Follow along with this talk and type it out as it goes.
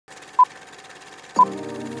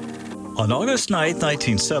On August 9,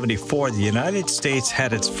 1974, the United States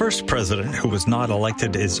had its first president who was not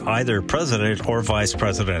elected as either president or vice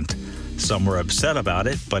president. Some were upset about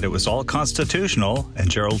it, but it was all constitutional, and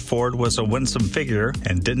Gerald Ford was a winsome figure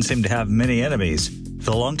and didn't seem to have many enemies.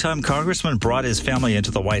 The longtime congressman brought his family into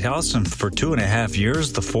the White House, and for 2.5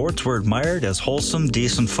 years, the Fords were admired as wholesome,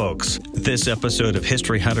 decent folks. This episode of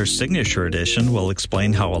History Hunter's Signature Edition will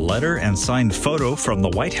explain how a letter and signed photo from the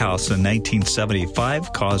White House in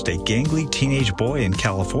 1975 caused a gangly teenage boy in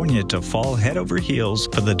California to fall head over heels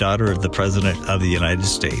for the daughter of the President of the United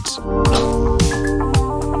States.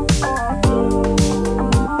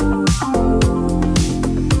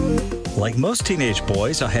 Like most teenage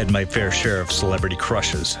boys, I had my fair share of celebrity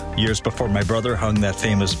crushes. Years before my brother hung that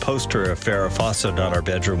famous poster of Farrah Fawcett on our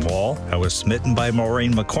bedroom wall, I was smitten by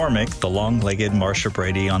Maureen McCormick, the long-legged Marcia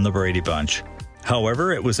Brady on the Brady Bunch.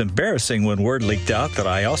 However, it was embarrassing when word leaked out that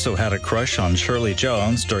I also had a crush on Shirley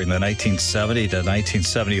Jones during the 1970 to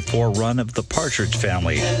 1974 run of The Partridge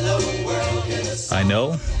Family. I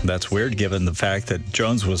know, that's weird given the fact that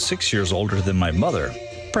Jones was 6 years older than my mother.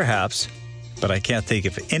 Perhaps. But I can't think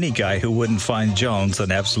of any guy who wouldn't find Jones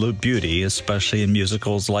an absolute beauty, especially in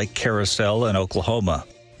musicals like Carousel and Oklahoma.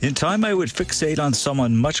 In time, I would fixate on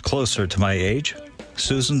someone much closer to my age,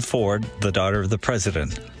 Susan Ford, the daughter of the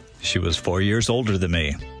president. She was 4 years older than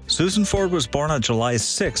me. Susan Ford was born on July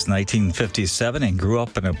 6, 1957, and grew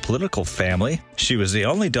up in a political family. She was the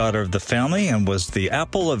only daughter of the family and was the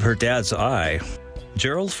apple of her dad's eye.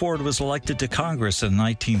 Gerald Ford was elected to Congress in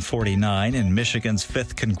 1949 in Michigan's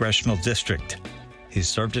 5th Congressional District. He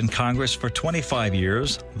served in Congress for 25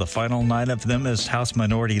 years, the final 9 of them as House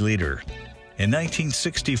Minority Leader. In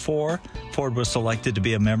 1964, Ford was selected to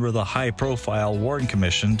be a member of the high-profile Warren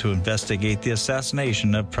Commission to investigate the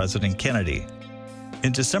assassination of President Kennedy.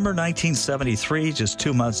 In December 1973, just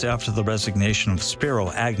 2 months after the resignation of Spiro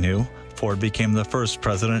Agnew, Ford became the first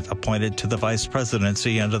president appointed to the vice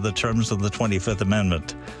presidency under the terms of the 25th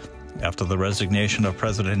Amendment. After the resignation of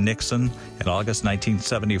President Nixon in August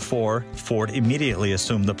 1974, Ford immediately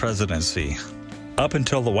assumed the presidency. Up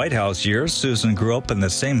until the White House years, Susan grew up in the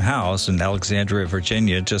same house in Alexandria,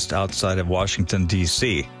 Virginia, just outside of Washington,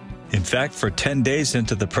 D.C. In fact, for 10 days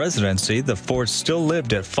into the presidency, the Fords still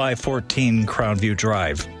lived at 514 Crown View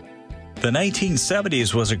Drive. The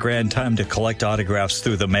 1970s was a grand time to collect autographs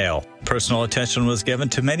through the mail. Personal attention was given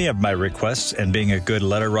to many of my requests, and being a good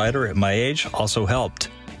letter writer at my age also helped.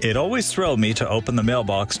 It always thrilled me to open the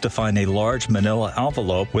mailbox to find a large manila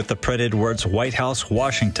envelope with the printed words White House,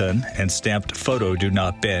 Washington, and stamped photo do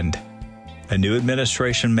not bend. A new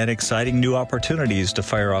administration meant exciting new opportunities to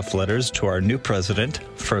fire off letters to our new president,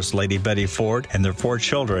 First Lady Betty Ford, and their 4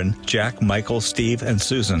 children, Jack, Michael, Steve, and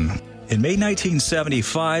Susan. In May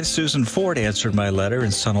 1975, Susan Ford answered my letter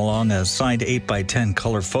and sent along a signed 8x10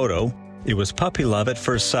 color photo. It was puppy love at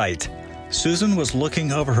first sight. Susan was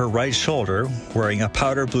looking over her right shoulder, wearing a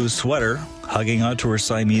powder blue sweater, hugging onto her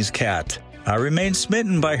Siamese cat. I remained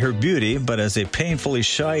smitten by her beauty, but as a painfully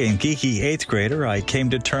shy and geeky 8th grader, I came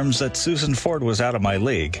to terms that Susan Ford was out of my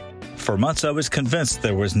league. For months, I was convinced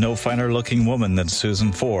there was no finer-looking woman than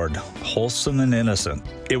Susan Ford, wholesome and innocent.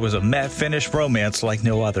 It was a matte-finish romance like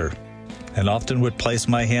no other, and often would place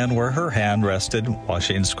my hand where her hand rested while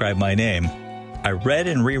she inscribed my name. I read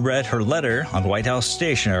and reread her letter on White House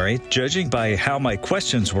stationery. Judging by how my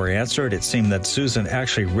questions were answered, it seemed that Susan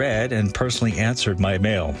actually read and personally answered my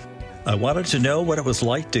mail. I wanted to know what it was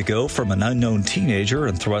like to go from an unknown teenager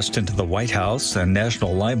and thrust into the White House and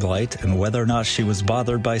national limelight, and whether or not she was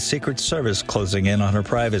bothered by Secret Service closing in on her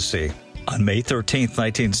privacy. On May 13,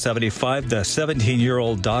 1975, the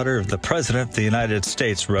 17-year-old daughter of the President of the United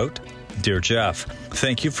States wrote, "Dear Jeff,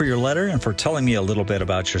 thank you for your letter and for telling me a little bit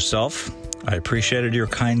about yourself. I appreciated your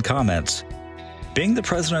kind comments. Being the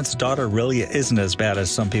president's daughter really isn't as bad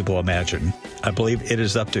as some people imagine. I believe it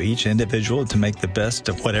is up to each individual to make the best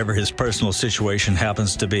of whatever his personal situation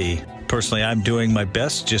happens to be. Personally, I'm doing my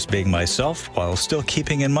best just being myself, while still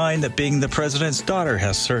keeping in mind that being the president's daughter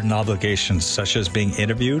has certain obligations, such as being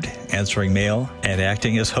interviewed, answering mail, and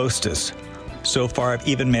acting as hostess. So far, I've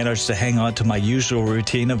even managed to hang on to my usual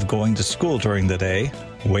routine of going to school during the day,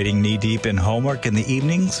 wading knee-deep in homework in the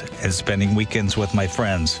evenings, and spending weekends with my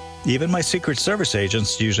friends. Even my Secret Service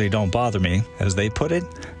agents usually don't bother me. As they put it,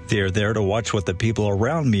 they're there to watch what the people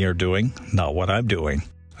around me are doing, not what I'm doing.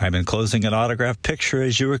 I'm enclosing an autographed picture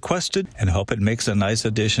as you requested, and hope it makes a nice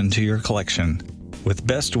addition to your collection. With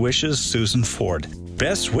best wishes, Susan Ford."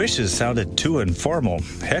 Best wishes sounded too informal.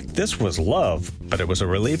 Heck, this was love. But it was a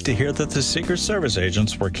relief to hear that the Secret Service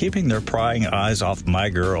agents were keeping their prying eyes off my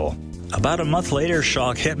girl. About a month later,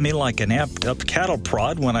 shock hit me like an amped-up cattle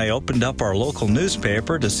prod when I opened up our local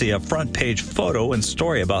newspaper to see a front-page photo and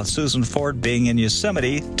story about Susan Ford being in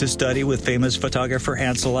Yosemite to study with famous photographer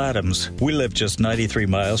Ansel Adams. We lived just 93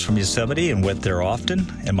 miles from Yosemite and went there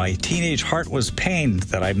often, and my teenage heart was pained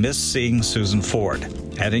that I missed seeing Susan Ford.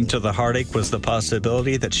 Adding to the heartache was the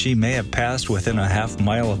possibility that she may have passed within a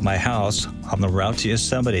half-mile of my house on the route to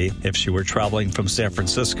Yosemite if she were traveling from San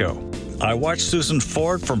Francisco. I watched Susan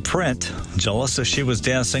Ford from print, jealous as she was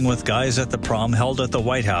dancing with guys at the prom held at the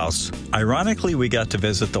White House. Ironically, we got to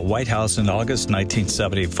visit the White House in August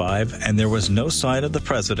 1975, and there was no sign of the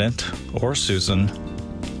president or Susan.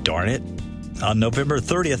 Darn it. On November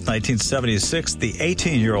 30th, 1976, the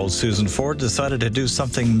 18-year-old Susan Ford decided to do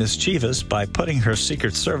something mischievous by putting her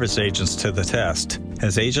Secret Service agents to the test.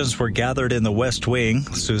 As agents were gathered in the West Wing,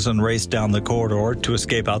 Susan raced down the corridor to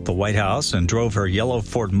escape out the White House and drove her yellow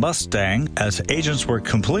Ford Mustang as agents were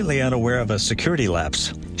completely unaware of a security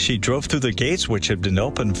lapse. She drove through the gates which had been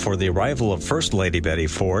opened for the arrival of First Lady Betty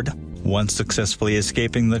Ford, once successfully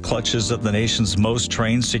escaping the clutches of the nation's most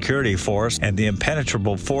trained security force and the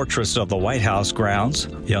impenetrable fortress of the White House grounds.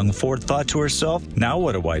 Young Ford thought to herself, "Now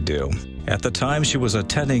what do I do?" At the time, she was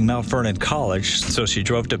attending Mount Vernon College, so she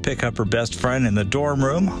drove to pick up her best friend in the dorm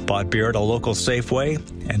room, bought beer at a local Safeway,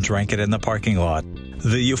 and drank it in the parking lot.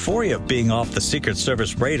 The euphoria of being off the Secret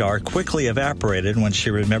Service radar quickly evaporated when she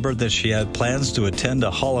remembered that she had plans to attend a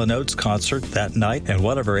Hall & Oates concert that night, and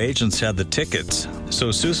one of her agents had the tickets. So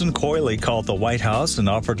Susan coyly called the White House and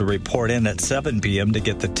offered to report in at 7 p.m. to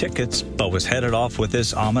get the tickets, but was headed off with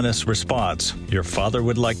this ominous response: "Your father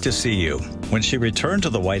would like to see you." When she returned to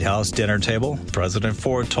the White House dinner table, President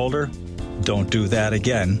Ford told her, "Don't do that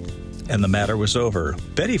again," and the matter was over.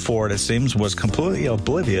 Betty Ford, it seems, was completely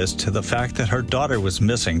oblivious to the fact that her daughter was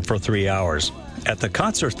missing for 3 hours. At the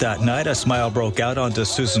concert that night, a smile broke out onto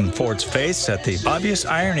Susan Ford's face at the obvious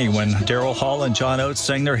irony when Daryl Hall and John Oates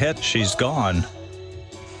sang their hit, "She's Gone."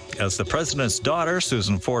 As the president's daughter,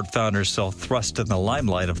 Susan Ford found herself thrust in the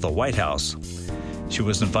limelight of the White House. She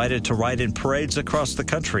was invited to ride in parades across the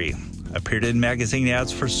country, appeared in magazine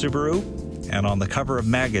ads for Subaru, and on the cover of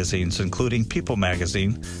magazines, including People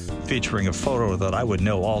magazine, featuring a photo that I would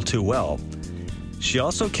know all too well. She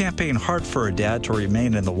also campaigned hard for her dad to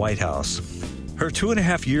remain in the White House. Her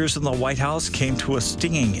 2.5 years in the White House came to a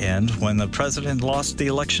stinging end when the president lost the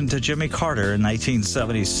election to Jimmy Carter in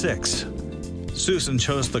 1976. Susan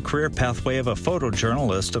chose the career pathway of a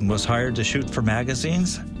photojournalist and was hired to shoot for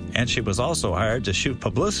magazines, and she was also hired to shoot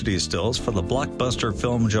publicity stills for the blockbuster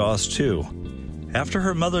film Jaws 2. After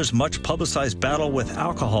her mother's much-publicized battle with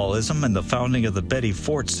alcoholism and the founding of the Betty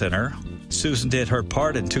Ford Center, Susan did her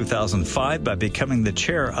part in 2005 by becoming the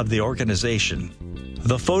chair of the organization.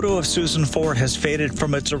 The photo of Susan Ford has faded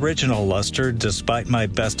from its original luster despite my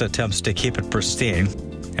best attempts to keep it pristine.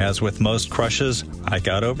 As with most crushes, I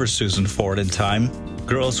got over Susan Ford in time.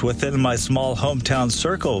 Girls within my small hometown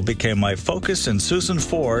circle became my focus, and Susan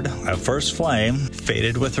Ford, a first flame,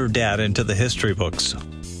 faded with her dad into the history books.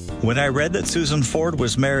 When I read that Susan Ford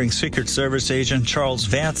was marrying Secret Service agent Charles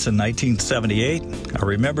Vance in 1978, I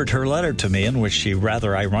remembered her letter to me in which she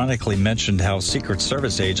rather ironically mentioned how Secret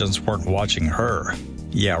Service agents weren't watching her.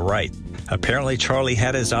 Yeah, right. Apparently Charlie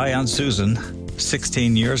had his eye on Susan.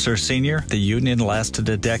 16 years her senior, the union lasted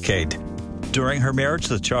a decade. During her marriage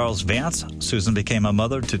to Charles Vance, Susan became a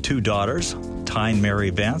mother to 2 daughters, Tyne Mary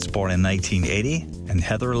Vance, born in 1980, and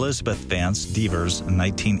Heather Elizabeth Vance Devers in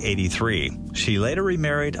 1983. She later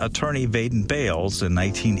remarried attorney Vaden Bales in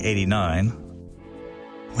 1989.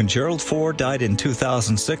 When Gerald Ford died in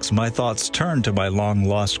 2006, my thoughts turned to my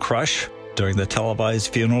long-lost crush. During the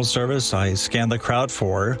televised funeral service, I scanned the crowd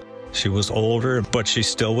for her. She was older, but she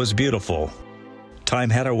still was beautiful. Time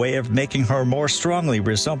had a way of making her more strongly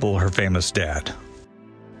resemble her famous dad.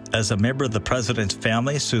 As a member of the president's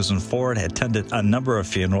family, Susan Ford attended a number of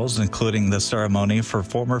funerals, including the ceremony for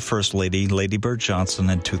former First Lady Lady Bird Johnson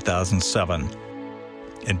in 2007.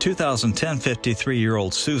 In 2010,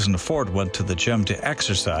 53-year-old Susan Ford went to the gym to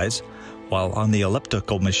exercise. While on the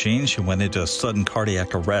elliptical machine, she went into a sudden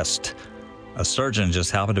cardiac arrest. A surgeon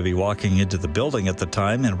just happened to be walking into the building at the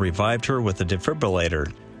time and revived her with a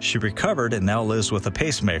defibrillator. She recovered and now lives with a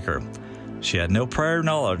pacemaker. She had no prior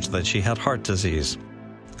knowledge that she had heart disease.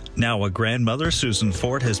 Now a grandmother, Susan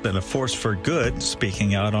Ford has been a force for good,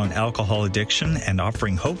 speaking out on alcohol addiction and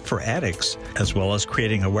offering hope for addicts, as well as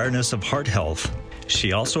creating awareness of heart health.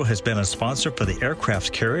 She also has been a sponsor for the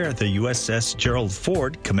aircraft carrier, the USS Gerald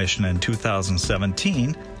Ford, commissioned in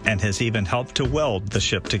 2017, and has even helped to weld the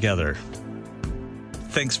ship together.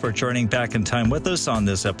 Thanks for joining back in time with us on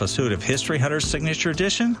this episode of History Hunter's Signature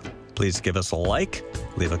Edition. Please give us a like,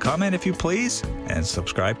 leave a comment if you please, and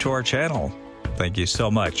subscribe to our channel. Thank you so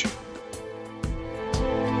much.